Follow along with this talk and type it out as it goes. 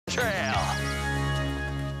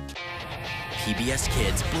PBS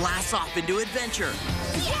Kids blasts off into adventure.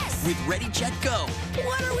 Yes! With Ready, Jet, Go.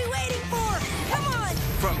 What are we waiting for? Come on!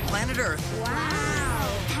 From planet Earth. Wow!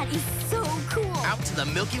 That is so cool! Out to the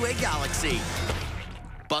Milky Way galaxy.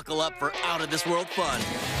 Buckle up for out-of-this-world fun.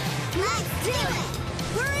 Let's do it!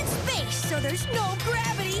 We're in space, so there's no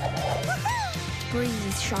gravity. Woohoo!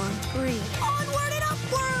 Breathe, Sean, breathe. Onward and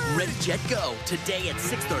upward! Ready, Jet, Go. Today at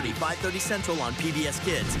 6:30, 5:30 Central on PBS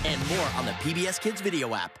Kids. And more on the PBS Kids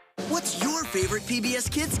video app. What's your favorite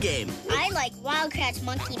PBS Kids game? I like Wild Kratts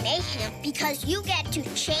Monkey Mayhem because you get to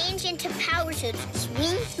change into power suits,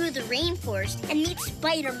 swing through the rainforest, and meet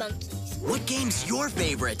spider monkeys. What game's your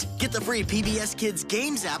favorite? Get the free PBS Kids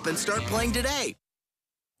Games app and start playing today.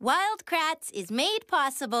 Wild Kratts is made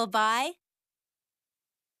possible by...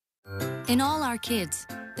 In all our kids,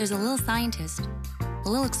 there's a little scientist, a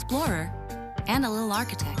little explorer, and a little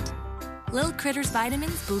architect. Little Critters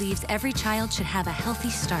Vitamins believes every child should have a healthy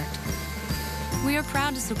start. We are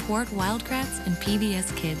proud to support Wild Kratts and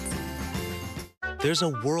PBS Kids. There's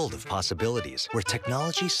a world of possibilities where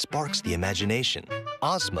technology sparks the imagination.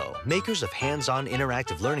 Osmo, makers of hands-on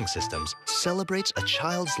interactive learning systems, celebrates a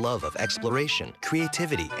child's love of exploration,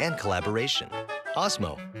 creativity, and collaboration.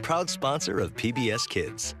 Osmo, proud sponsor of PBS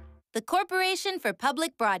Kids. The Corporation for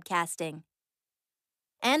Public Broadcasting.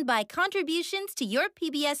 And by contributions to your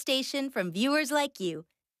PBS station from viewers like you.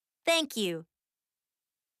 Thank you.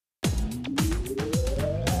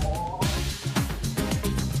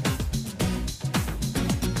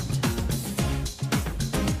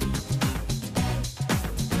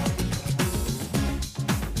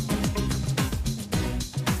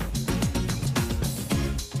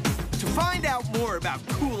 To find out more about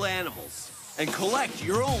cool animals and collect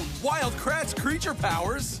your own Wild Kratts creature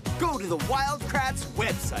powers, go to the Wild Kratts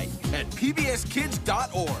website at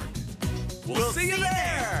pbskids.org. We'll see you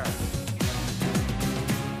there!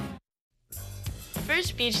 The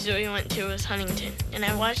first beach that we went to was Huntington, and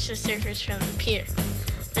I watched the surfers from the pier.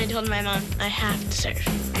 And I told my mom I have to surf.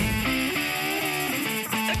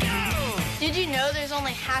 Did you know there's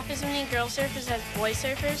only half as many girl surfers as boy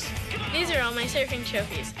surfers? These are all my surfing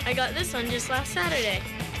trophies. I got this one just last Saturday.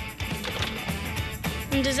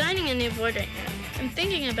 I'm designing a new board right now. I'm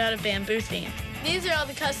thinking about a bamboo theme. These are all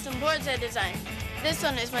the custom boards I designed. This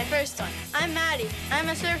one is my first one. I'm Madi. I'm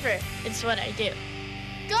a surfer. It's what I do.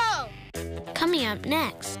 Go! Coming up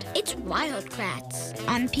next, it's Wild Kratts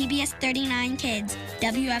on PBS 39 Kids,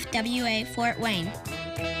 WFWA Fort Wayne.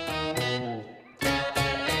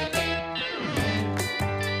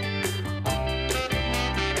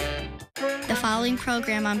 The following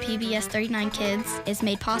program on PBS 39 Kids is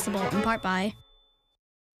made possible in part by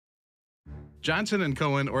Johnson &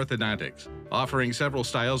 Cohen Orthodontics, offering several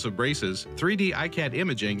styles of braces, 3D iCAD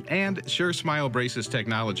imaging, and Sure Smile Braces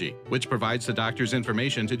technology, which provides the doctor's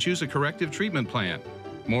information to choose a corrective treatment plan.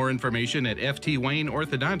 More information at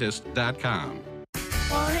ftwayneorthodontist.com. 1, 2,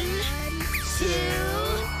 3!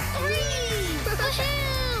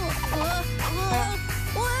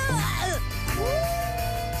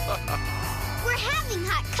 We're having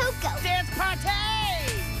hot cocoa. Dance party!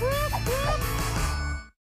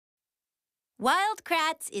 Wild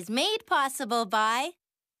Kratts is made possible by...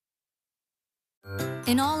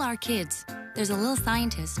 In all our kids, there's a little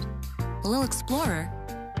scientist, a little explorer,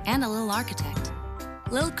 and a little architect.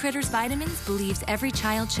 Little Critters Vitamins believes every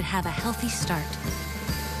child should have a healthy start.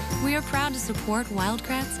 We are proud to support Wild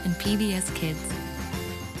Kratts and PBS Kids.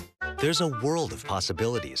 There's a world of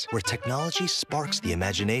possibilities where technology sparks the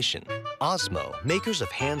imagination. Osmo, makers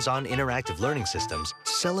of hands-on interactive learning systems,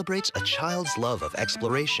 celebrates a child's love of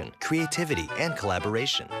exploration, creativity, and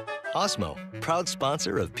collaboration. Osmo, proud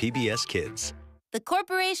sponsor of PBS Kids. The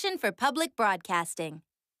Corporation for Public Broadcasting.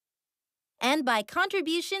 And by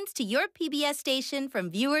contributions to your PBS station from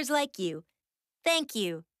viewers like you. Thank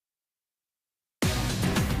you.